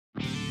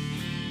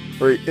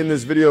All right, in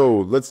this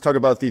video, let's talk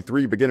about the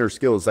 3 beginner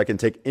skills that can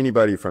take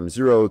anybody from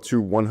 $0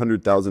 to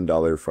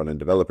 $100,000 front-end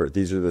developer.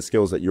 These are the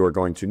skills that you are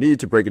going to need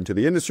to break into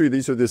the industry.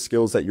 These are the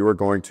skills that you are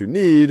going to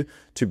need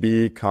to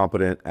be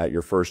competent at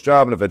your first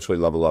job and eventually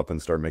level up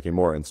and start making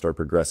more and start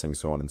progressing,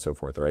 so on and so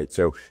forth. All right,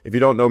 so if you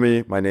don't know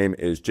me, my name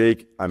is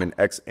Jake. I'm an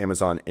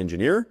ex-Amazon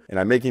engineer, and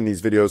I'm making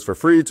these videos for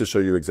free to show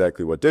you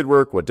exactly what did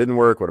work, what didn't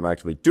work, what I'm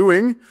actually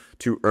doing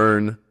to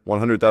earn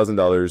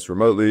 $100,000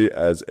 remotely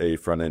as a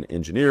front-end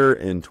engineer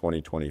in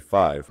 2025.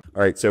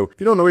 All right, so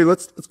if you don't know me,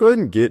 let's go ahead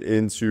and get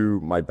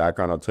into my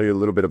background. I'll tell you a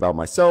little bit about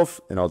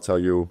myself, and I'll tell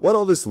you what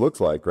all this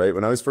looks like, right?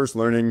 When I was first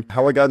learning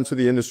how I got into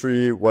the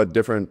industry, what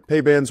different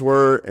pay bands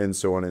were, and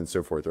so on and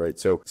so forth, right?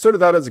 So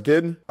started out as a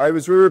kid, I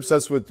was really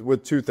obsessed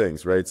with 2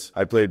 things, right?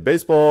 I played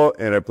baseball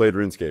and I played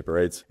RuneScape,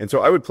 right? And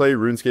so I would play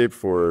RuneScape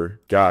for,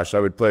 gosh, I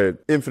would play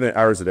it infinite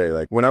hours a day.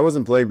 Like when I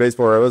wasn't playing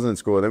baseball or I wasn't in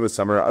school and it was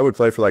summer, I would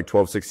play for like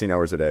 12, 16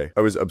 hours a day.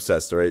 I was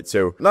obsessed, right?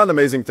 So not an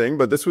amazing thing,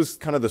 but this was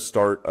kind of the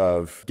start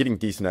of getting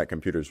decent at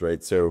computers,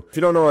 right? So if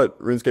you don't know what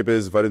RuneScape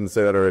is, if I didn't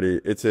say that already,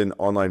 it's an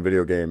online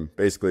video game,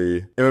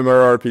 basically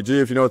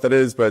MMORPG, if you know what that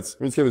is, but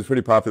RuneScape was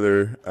pretty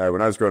popular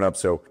when I was growing up.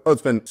 So I would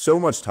spend so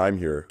much time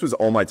here. This was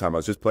all my time. I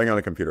was just playing on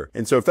a computer.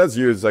 And so if that's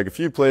you, it's like if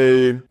you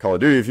play Call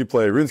of Duty, if you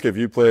play RuneScape, if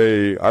you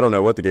play, I don't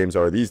know what the games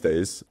are these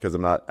days because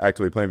I'm not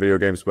actively playing video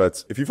games,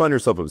 but if you find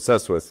yourself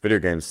obsessed with video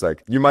games,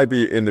 like you might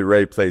be in the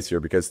right place here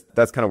because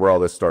that's kind of where all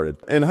this started.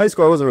 In high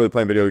school, I wasn't really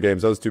playing video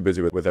games. I was too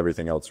busy with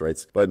everything else,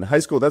 right? But in high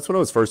school, that's when I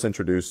was first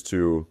introduced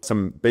to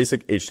some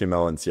basic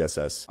HTML and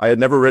CSS. I had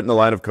never written a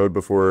line of code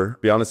before. To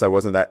be honest, I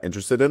wasn't that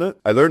interested in it.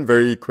 I learned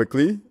very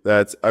quickly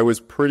that I was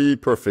pretty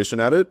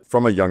proficient at it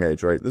from a young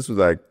age, right? This was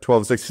like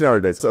 12, 16-hour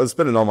days. So I was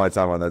spending all my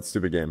time on that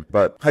stupid game.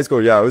 But high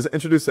school, yeah, I was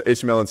introduced to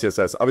HTML and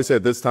CSS. Obviously,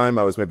 at this time,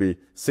 I was maybe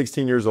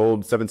 16 years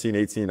old, 17,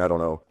 18, I don't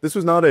know. This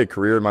was not a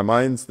career in my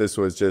mind. This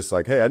was just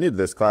like, hey, I need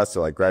this class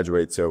to like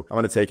graduate, so I'm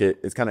going to take it.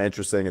 It's kind of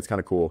interesting. It's kind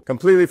of cool.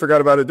 Completely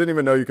forgot about it. Didn't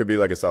even know you could be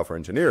like a software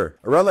engineer.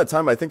 Around that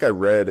time, I think I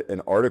read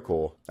an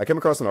article. I came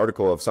across an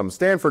article of some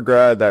Stanford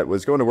grad that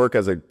was going to work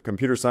as a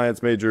computer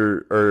science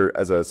major or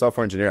as a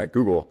software engineer at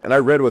Google. And I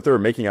read what they were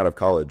making out of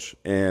college.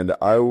 And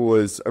I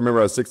remember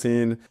I was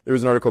 16. There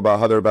was an article about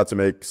how they're about to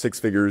make 6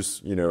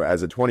 figures, you know,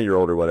 as a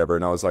 20-year-old or whatever.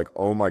 And I was like,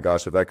 oh my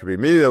gosh, if that could be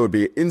me, that would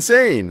be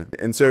insane.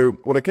 And so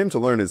what I came to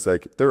learn is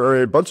like, there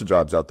are a bunch of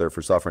jobs out there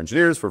for software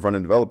engineers, for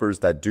front-end developers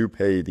that do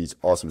pay these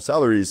awesome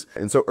salaries.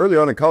 And so early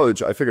on in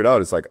college, I figured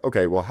out, it's like,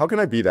 okay, well, how can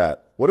I be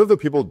that? What have the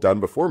people done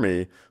before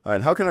me?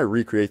 And how can I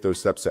recreate those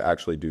steps to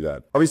actually do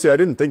that? Obviously, I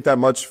didn't think that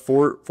much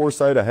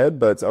foresight ahead,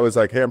 but I was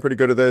like, hey, I'm pretty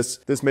good at this.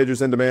 This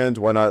major's in demand.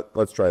 Why not?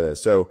 Let's try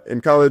this. So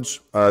in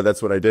college,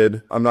 that's what I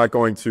did. I'm not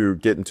going to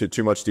get into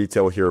too much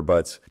detail here,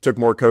 but took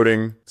more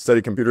coding,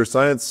 studied computer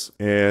science,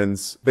 and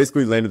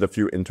basically landed a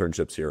few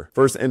internships here.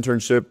 First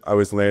internship, I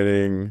was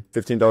landing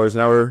 $15 an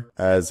hour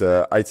as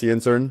an IT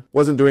intern.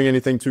 Wasn't doing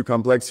anything too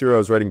complex here. I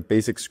was writing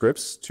basic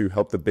scripts to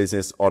help the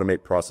business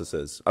automate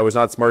processes. I was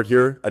not smart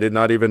here. I did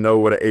not even know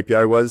what an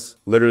API was.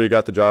 Literally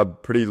got the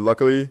job pretty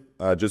luckily.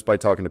 Just by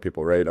talking to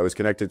people, right? I was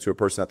connected to a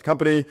person at the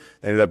company.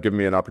 They ended up giving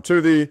me an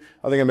opportunity.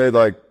 I think I made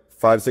like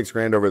 5-6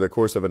 grand over the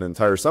course of an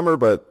entire summer,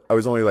 but I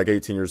was only like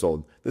 18 years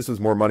old. This was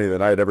more money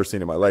than I had ever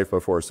seen in my life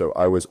before. So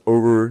I was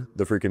over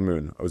the freaking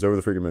moon. I was over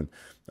the freaking moon.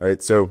 All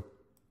right. So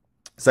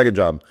second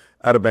job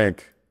at a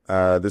bank.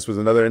 This was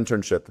another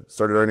internship.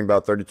 Started earning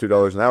about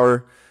 $32 an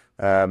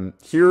hour.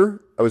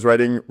 Here I was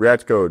writing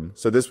React code.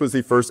 So this was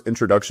the first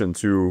introduction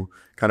to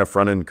kind of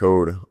front-end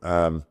code.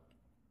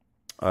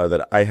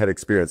 That I had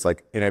experienced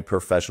like in a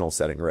professional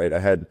setting, right?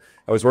 I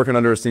was working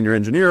under a senior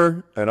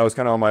engineer and I was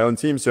kind of on my own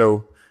team.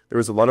 So there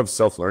was a lot of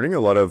self-learning, a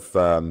lot of,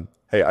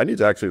 hey, I need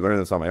to actually learn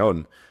this on my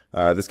own.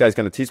 This guy's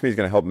going to teach me, he's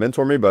going to help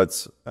mentor me,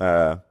 but,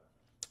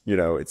 you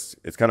know, it's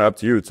kind of up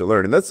to you to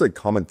learn. And that's a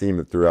common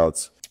theme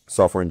throughout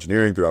software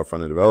engineering, throughout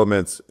front-end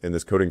development in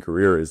this coding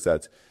career is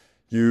that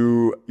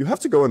you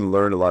have to go and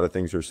learn a lot of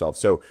things yourself.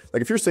 So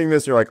like if you're seeing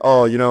this, you're like,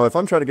 oh, you know, if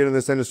I'm trying to get in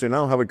this industry and I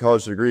don't have a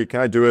college degree,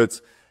 can I do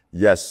it?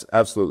 Yes,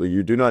 absolutely.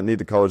 You do not need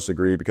the college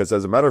degree because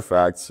as a matter of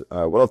fact,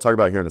 what I'll talk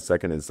about here in a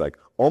second is like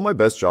all my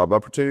best job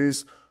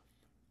opportunities,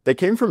 they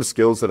came from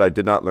skills that I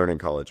did not learn in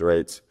college,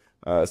 right?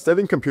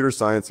 Studying computer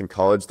science in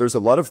college, there's a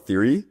lot of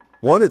theory.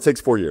 1, it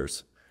takes 4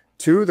 years.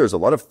 2, there's a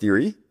lot of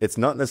theory. It's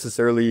not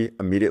necessarily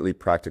immediately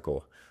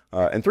practical.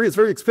 And 3, it's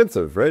very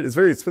expensive, right? It's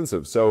very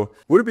expensive. So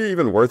would it be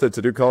even worth it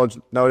to do college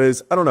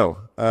nowadays? I don't know.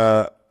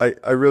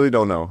 I really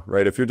don't know,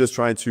 right? If you're just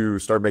trying to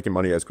start making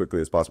money as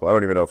quickly as possible, I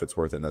don't even know if it's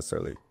worth it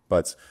necessarily.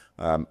 But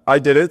I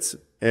did it.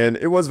 And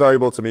it was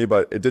valuable to me,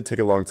 but it did take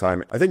a long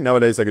time. I think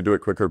nowadays I could do it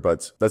quicker,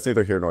 but that's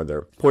neither here nor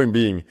there. Point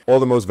being, all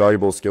the most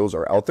valuable skills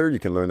are out there. You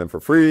can learn them for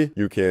free.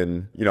 You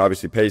can, you know,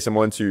 obviously pay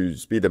someone to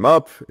speed them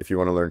up if you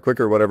want to learn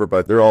quicker, whatever,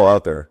 but they're all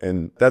out there.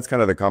 And that's kind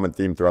of the common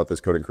theme throughout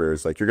this coding career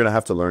is like, you're going to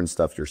have to learn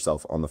stuff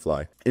yourself on the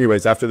fly.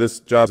 Anyways, after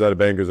this job at a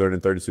bank, I was earning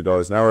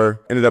 $32 an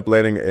hour. Ended up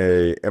landing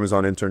a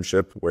Amazon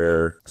internship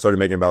where I started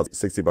making about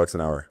 $60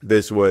 an hour.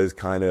 This was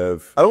kind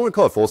of, I don't want to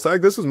call it full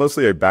stack. This was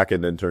mostly a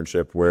back-end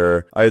internship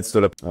where I had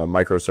stood up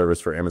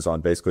microservice for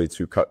Amazon, basically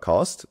to cut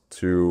cost,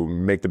 to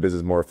make the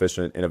business more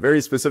efficient in a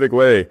very specific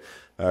way.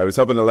 I was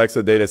helping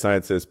Alexa data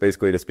scientists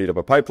basically to speed up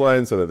a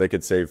pipeline so that they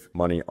could save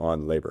money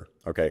on labor.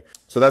 Okay,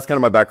 so that's kind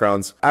of my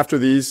backgrounds. After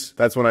these,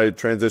 that's when I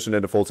transitioned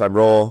into full-time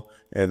role.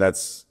 And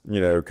that's,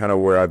 kind of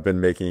where I've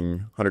been making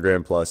 100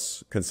 grand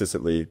plus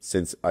consistently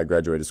since I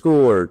graduated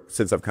school, or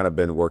since I've kind of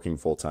been working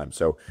full time.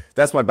 So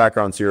that's my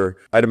backgrounds here.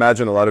 I'd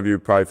imagine a lot of you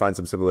probably find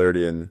some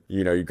similarity in,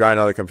 you grind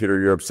on the computer,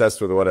 you're obsessed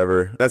with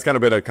whatever. That's kind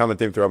of been a common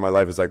theme throughout my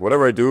life. Is like,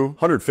 whatever I do,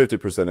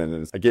 150%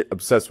 in it. I get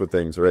obsessed with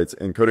things, right?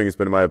 And coding has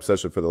been my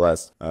obsession for the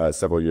last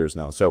several years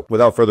now. So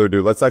without further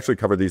ado, let's actually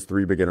cover these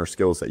 3 beginner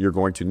skills that you're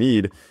going to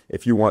need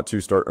if you want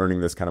to start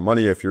earning this kind of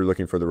money. If you're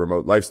looking for the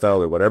remote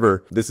lifestyle or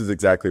whatever, this is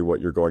exactly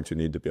what you're going to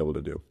need to be able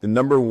to do. The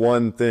number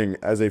one thing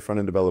as a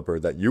front-end developer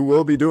that you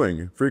will be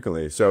doing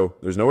frequently. So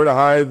there's nowhere to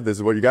hide. This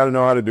is what you got to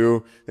know how to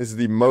do. This is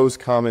the most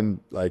common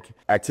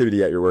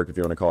activity at your work, if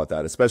you want to call it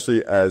that,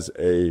 especially as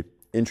a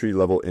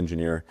entry-level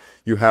engineer.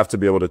 You have to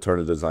be able to turn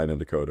a design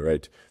into code,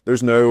 right?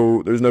 There's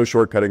no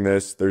shortcutting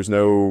this. There's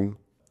no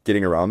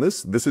getting around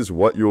this. This is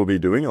what you will be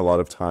doing a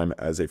lot of time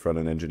as a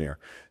front-end engineer.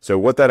 So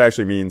what that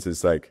actually means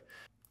is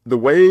the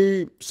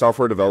way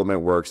software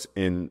development works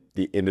in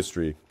the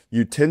industry,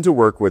 you tend to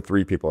work with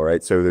 3 people,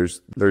 right? So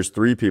there's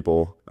 3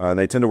 people, and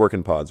they tend to work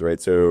in pods, right?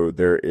 So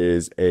there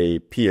is a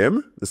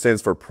PM, that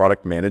stands for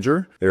product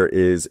manager. There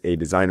is a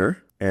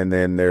designer, and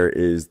then there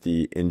is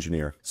the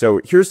engineer. So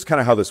here's kind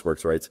of how this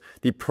works, right?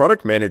 The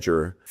product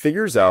manager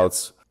figures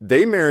out,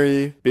 they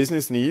marry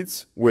business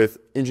needs with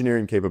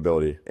engineering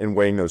capability and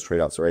weighing those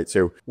trade-offs, right?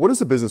 So what does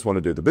the business want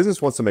to do? The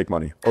business wants to make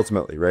money,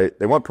 ultimately, right?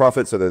 They want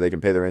profit so that they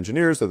can pay their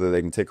engineers, so that they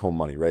can take home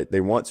money, right?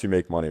 They want to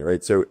make money,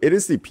 right? So it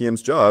is the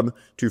PM's job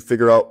to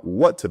figure out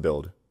what to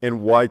build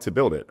and why to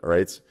build it,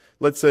 right?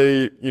 Let's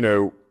say,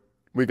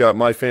 we got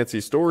my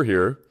fancy store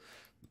here,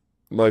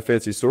 and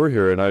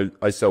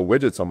I sell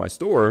widgets on my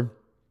store.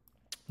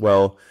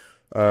 Well,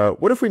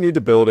 what if we need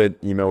to build an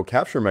email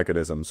capture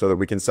mechanism so that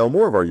we can sell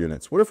more of our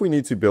units? What if we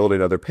need to build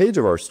another page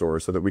of our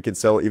store so that we can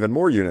sell even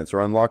more units or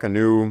unlock a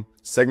new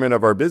segment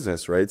of our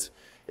business, right?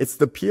 It's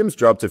the PM's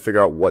job to figure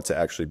out what to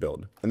actually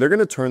build. And they're going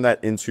to turn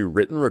that into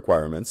written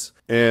requirements.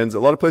 And a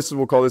lot of places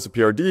will call this a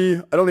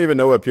PRD. I don't even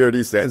know what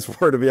PRD stands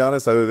for, to be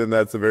honest, other than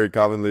that's a very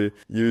commonly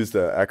used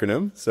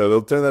acronym. So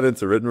they'll turn that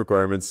into written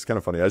requirements. It's kind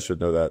of funny. I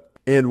should know that.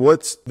 And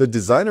what the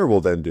designer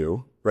will then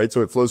do, right?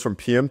 So it flows from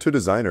PM to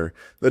designer.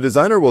 The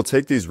designer will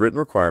take these written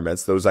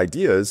requirements, those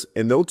ideas,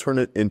 and they'll turn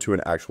it into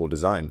an actual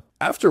design.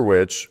 After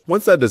which,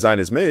 once that design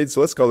is made,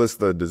 so let's call this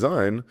the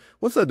design.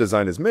 Once that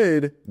design is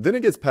made, then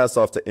it gets passed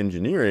off to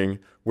engineering,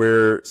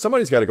 where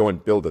somebody's got to go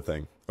and build the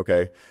thing,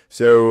 okay?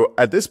 So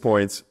at this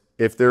point,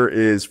 if there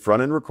is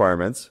front-end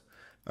requirements,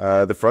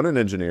 the front-end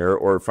engineer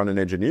or front-end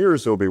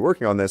engineers who will be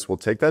working on this will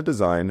take that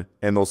design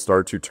and they'll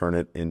start to turn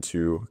it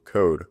into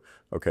code.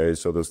 Okay,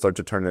 so they'll start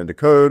to turn it into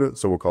code.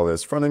 So we'll call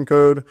this front-end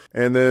code.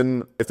 And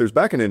then if there's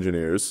back-end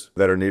engineers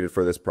that are needed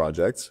for this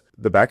project,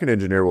 the back-end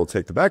engineer will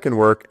take the back-end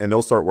work and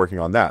they'll start working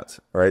on that.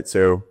 All right,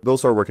 so they'll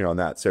start working on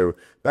that. So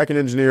back-end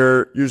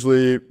engineer,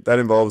 usually that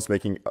involves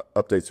making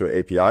updates to an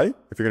API.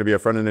 If you're going to be a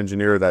front-end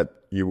engineer, that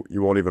you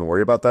won't even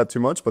worry about that too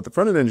much. But the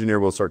front-end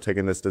engineer will start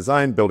taking this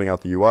design, building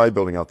out the UI,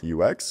 building out the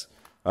UX,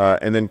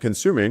 and then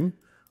consuming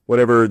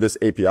whatever this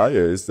API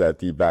is that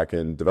the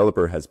back-end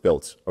developer has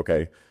built.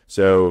 Okay,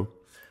 so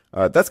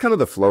that's kind of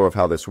the flow of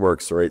how this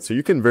works, right? So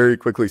you can very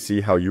quickly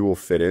see how you will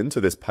fit into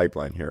this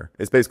pipeline here.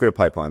 It's basically a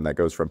pipeline that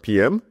goes from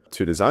PM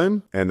to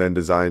design and then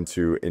design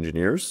to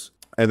engineers.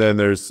 And then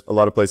there's a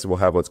lot of places will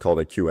have what's called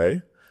a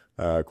QA,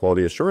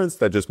 quality assurance,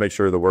 that just makes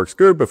sure the work's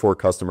good before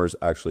customers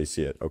actually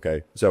see it,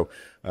 okay? So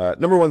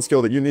number one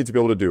skill that you need to be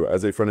able to do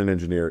as a front-end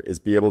engineer is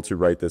be able to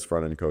write this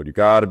front-end code. You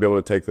got to be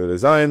able to take the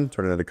design,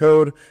 turn it into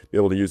code, be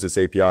able to use this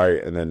API,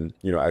 and then,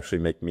 actually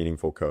make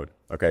meaningful code,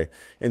 okay?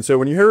 And so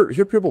when you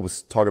hear people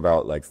talk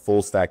about like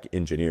full stack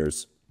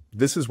engineers,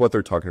 this is what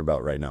they're talking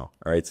about right now,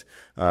 all right?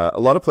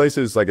 A lot of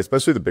places, like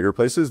especially the bigger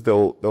places,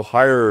 they'll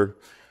hire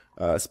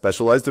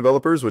specialized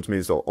developers, which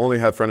means they'll only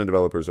have front-end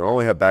developers or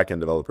only have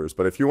back-end developers.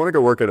 But if you want to go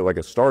work at like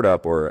a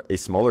startup or a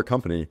smaller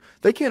company,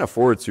 they can't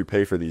afford to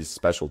pay for these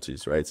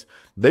specialties, right?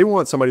 They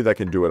want somebody that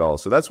can do it all.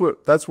 So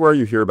that's where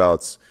you hear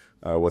about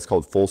what's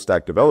called full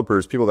stack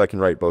developers, people that can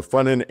write both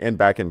front-end and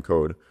back-end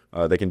code.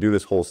 They can do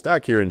this whole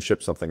stack here and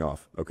ship something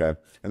off, okay?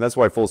 And that's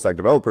why full stack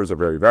developers are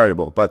very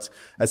valuable. But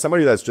as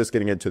somebody that's just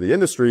getting into the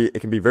industry, it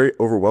can be very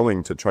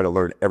overwhelming to try to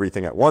learn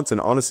everything at once.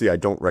 And honestly, I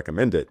don't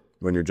recommend it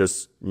when you're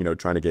just,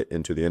 trying to get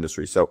into the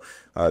industry. So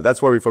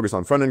that's why we focus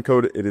on front-end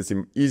code. It is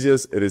the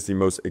easiest, it is the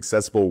most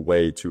accessible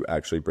way to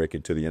actually break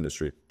into the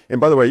industry.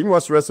 And by the way, you can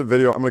watch the rest of the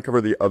video. I'm going to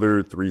cover the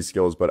other 3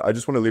 skills, but I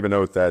just want to leave a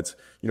note that,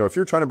 if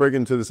you're trying to break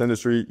into this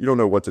industry, you don't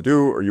know what to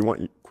do, or you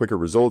want quicker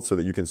results so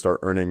that you can start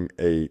earning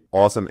a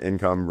awesome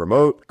income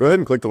remote, go ahead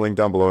and click the link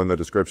down below in the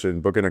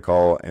description, book in a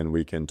call, and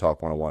we can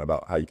talk one-on-one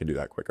about how you can do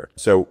that quicker.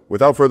 So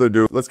without further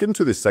ado, let's get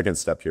into the second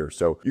step here.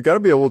 So you got to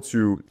be able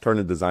to turn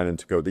a design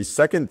into code. The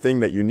second thing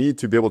that you need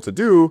to be able to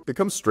do that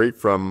comes straight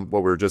from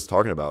what we were just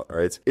talking about, all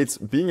right? It's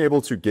being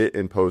able to get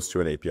and post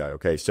to an API,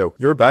 okay? So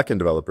your backend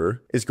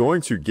developer is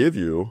going to give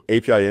you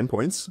API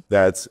endpoints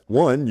that,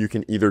 one, you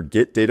can either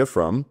get data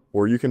from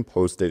or you can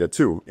post data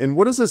to. And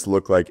what does this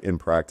look like in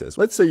practice?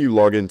 Let's say you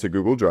log into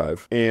Google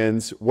Drive,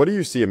 and what do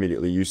you see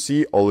immediately? You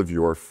see all of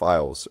your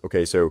files.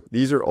 Okay, so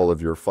these are all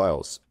of your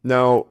files.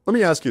 Now, let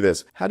me ask you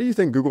this. How do you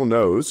think Google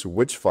knows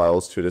which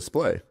files to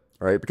display?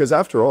 All right, because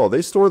after all,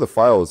 they store the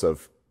files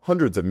of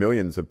hundreds of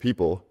millions of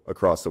people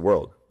across the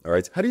world. All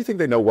right, how do you think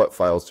they know what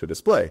files to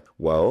display?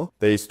 Well,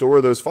 they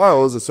store those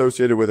files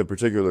associated with a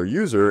particular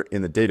user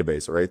in the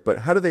database, all right? But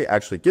how do they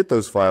actually get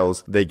those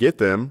files? They get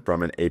them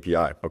from an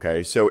API,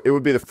 okay? So it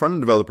would be the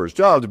front-end developer's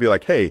job to be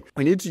like, hey,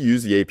 I need to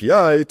use the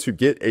API to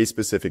get a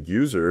specific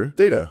user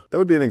data. That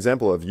would be an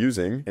example of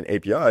using an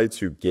API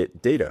to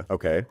get data,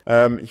 okay?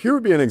 Here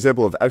would be an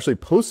example of actually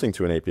posting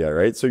to an API,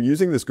 right? So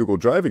using this Google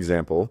Drive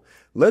example,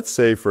 let's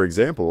say, for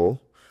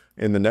example,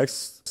 in the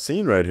next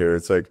scene right here,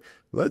 it's like,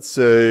 let's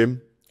say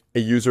a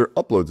user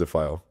uploads a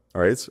file,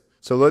 all right?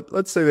 So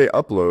let's say they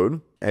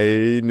upload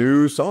a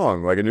new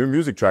song, like a new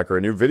music track or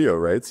a new video,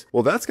 right?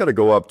 Well, that's got to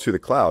go up to the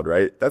cloud,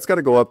 right? That's got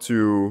to go up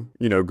to,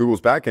 Google's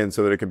backend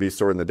so that it can be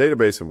stored in the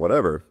database and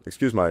whatever.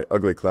 Excuse my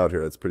ugly cloud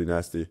here. That's pretty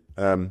nasty.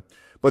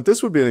 But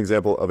this would be an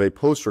example of a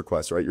post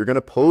request, right? You're going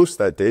to post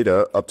that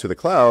data up to the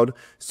cloud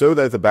so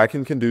that the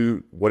backend can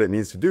do what it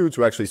needs to do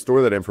to actually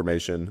store that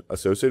information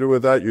associated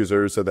with that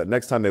user so that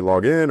next time they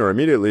log in or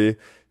immediately,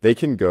 they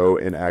can go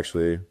and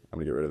actually, I'm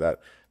going to get rid of that.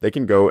 They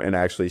can go and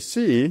actually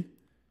see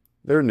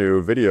their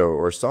new video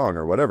or song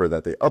or whatever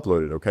that they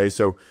uploaded, okay?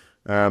 So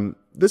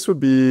this would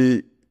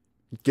be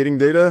getting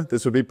data.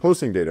 This would be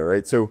posting data,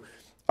 right? So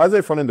as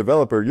a front-end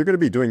developer, you're going to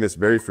be doing this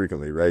very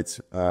frequently, right?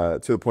 To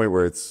the point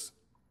where it's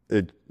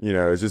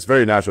just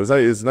very natural.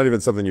 It's not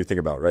even something you think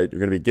about, right? You're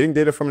going to be getting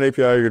data from an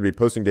API. You're going to be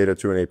posting data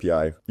to an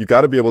API. You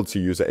got to be able to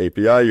use an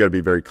API. You got to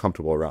be very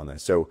comfortable around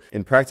this. So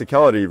in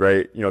practicality,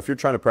 right, if you're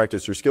trying to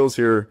practice your skills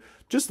here,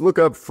 just look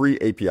up free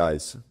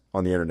APIs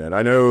on the internet.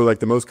 I know like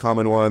the most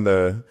common one,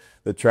 the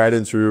tried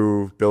and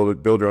true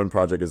build your own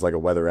project is like a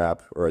weather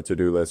app or a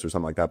to-do list or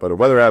something like that. But a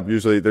weather app,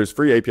 usually there's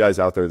free APIs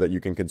out there that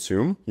you can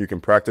consume. You can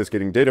practice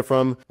getting data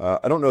from.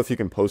 I don't know if you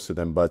can post to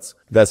them, but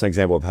that's an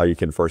example of how you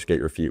can first get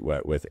your feet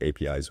wet with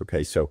APIs.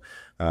 Okay, so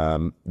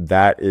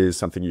that is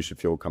something you should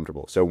feel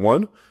comfortable. So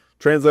 1,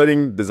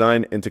 translating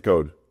design into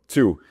code.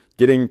 2,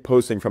 getting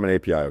posting from an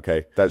API,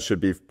 okay? That should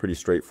be pretty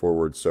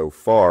straightforward so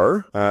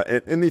far.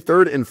 And the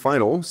third and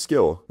final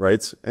skill,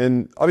 right?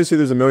 And obviously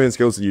there's a million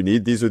skills that you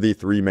need. These are the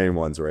 3 main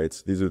ones, right?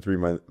 These are the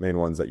 3 main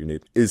ones that you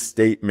need. Is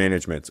state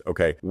management,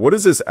 okay? What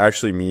does this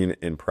actually mean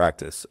in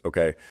practice,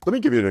 okay? Let me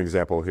give you an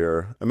example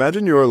here.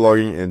 Imagine you're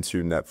logging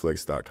into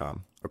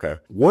Netflix.com. Okay,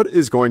 what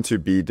is going to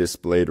be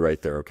displayed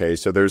right there? Okay,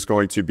 so there's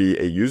going to be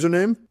a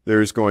username,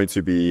 there's going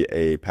to be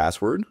a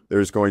password,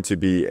 there's going to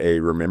be a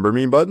remember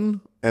me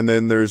button, and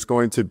then there's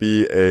going to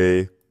be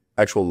a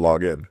actual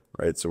login,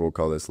 right? So we'll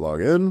call this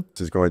login.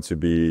 This is going to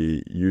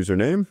be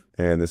username,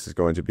 and this is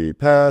going to be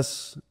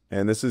pass,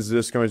 and this is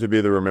just going to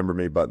be the remember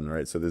me button,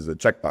 right? So this is a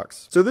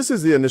checkbox. So this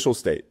is the initial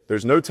state.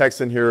 There's no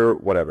text in here,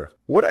 whatever.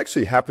 What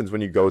actually happens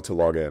when you go to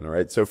log in, all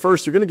right? So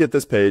first you're going to get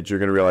this page, you're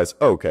going to realize,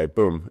 oh, okay,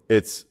 boom,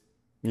 it's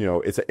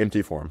an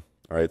empty form,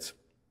 all right?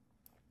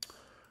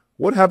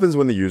 What happens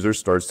when the user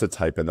starts to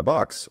type in the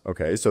box?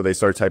 Okay, so they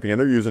start typing in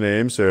their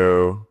username.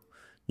 So,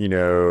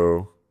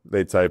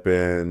 they type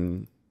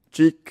in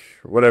cheek,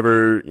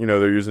 whatever,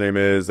 their username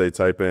is. They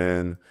type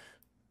in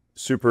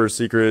super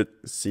secret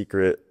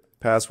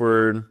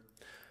password.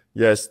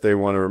 Yes, they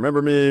want to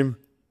remember me.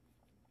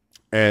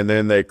 And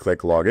then they click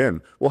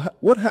login. Well,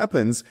 what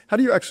happens? How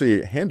do you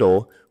actually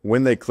handle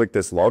when they click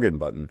this login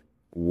button?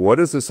 What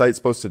is the site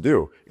supposed to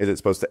do? Is it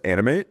supposed to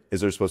animate? Is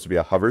there supposed to be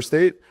a hover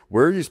state?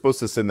 Where are you supposed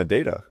to send the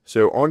data?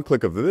 So on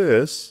click of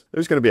this,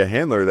 there's going to be a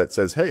handler that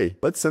says, hey,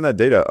 let's send that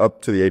data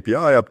up to the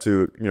API, up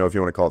to, if you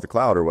want to call it the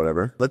cloud or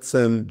whatever. Let's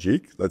send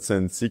Jeek, let's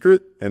send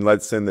secret, and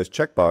let's send this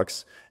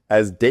checkbox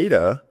as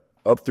data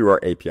up through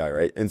our API,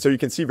 right? And so you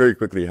can see very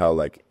quickly how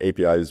like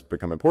APIs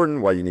become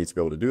important, why you need to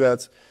be able to do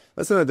that.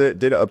 Let's send the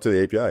data up to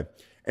the API.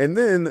 And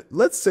then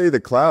let's say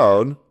the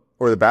cloud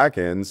or the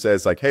backend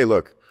says like, hey,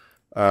 look,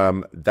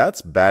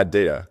 that's bad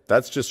data.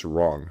 That's just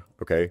wrong.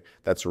 Okay,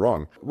 that's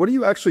wrong. What do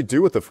you actually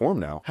do with the form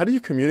now? How do you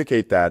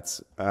communicate that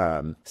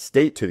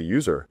state to the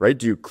user, right?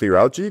 Do you clear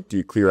out Geek? Do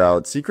you clear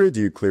out secret?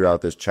 Do you clear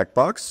out this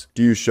checkbox?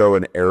 Do you show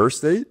an error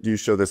state? Do you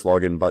show this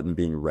login button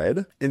being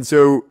red? And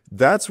so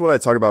that's what I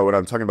talk about when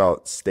I'm talking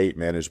about state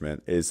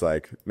management, is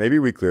like, maybe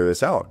we clear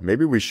this out.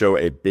 Maybe we show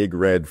a big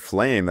red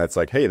flame that's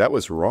like, hey, that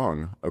was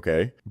wrong.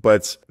 Okay.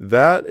 But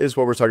that is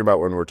what we're talking about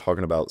when we're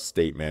talking about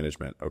state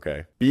management.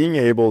 Okay. Being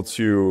able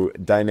to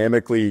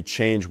dynamically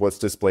change what's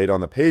displayed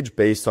on the page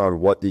based on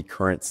what the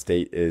current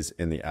state is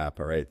in the app.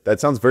 All right. That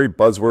sounds very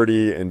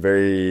buzzwordy and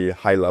very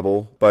high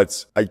level,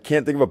 but I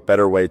can't think of a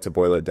better way to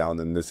boil it down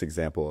than this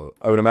example.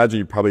 I would imagine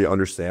you probably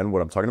understand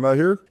what I'm talking about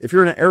here. If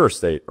you're in an error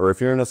state, or if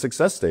you're in a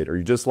success state, or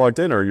you just logged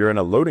in, or you're in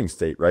a loading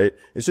state, right?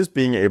 It's just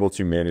being able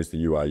to manage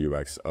the UI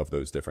UX of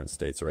those different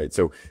states. All right.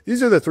 So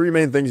these are the three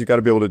main things you got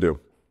to be able to do.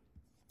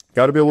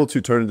 Got to be able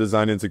to turn a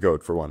design into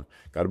code, for one.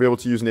 Got to be able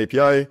to use an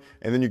API,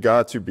 and then you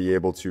got to be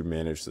able to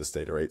manage this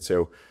data, right?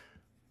 So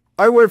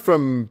I went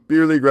from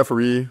beer league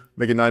referee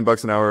making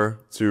 $9 an hour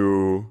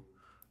to,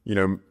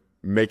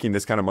 making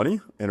this kind of money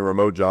in a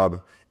remote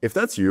job. If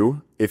that's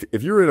you,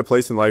 if you're in a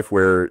place in life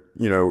where,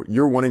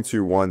 you're wanting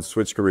to,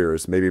 switch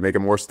careers, maybe make a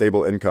more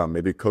stable income,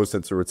 maybe coast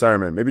into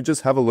retirement, maybe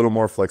just have a little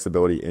more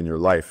flexibility in your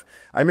life,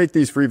 I make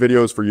these free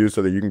videos for you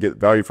so that you can get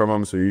value from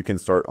them, so you can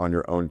start on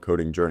your own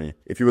coding journey.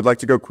 If you would like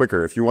to go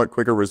quicker, if you want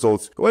quicker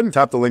results, go ahead and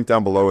tap the link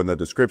down below in the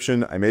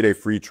description. I made a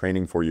free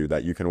training for you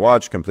that you can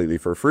watch completely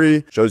for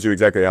free. Shows you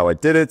exactly how I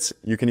did it.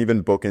 You can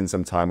even book in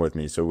some time with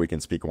me so we can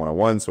speak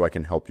one-on-one, so I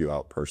can help you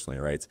out personally,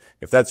 right?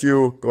 If that's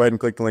you, go ahead and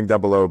click the link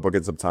down below, book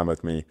in some time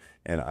with me,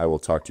 and I will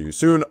talk to you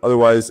soon.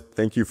 Otherwise,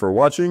 thank you for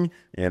watching,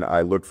 and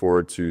I look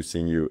forward to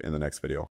seeing you in the next video.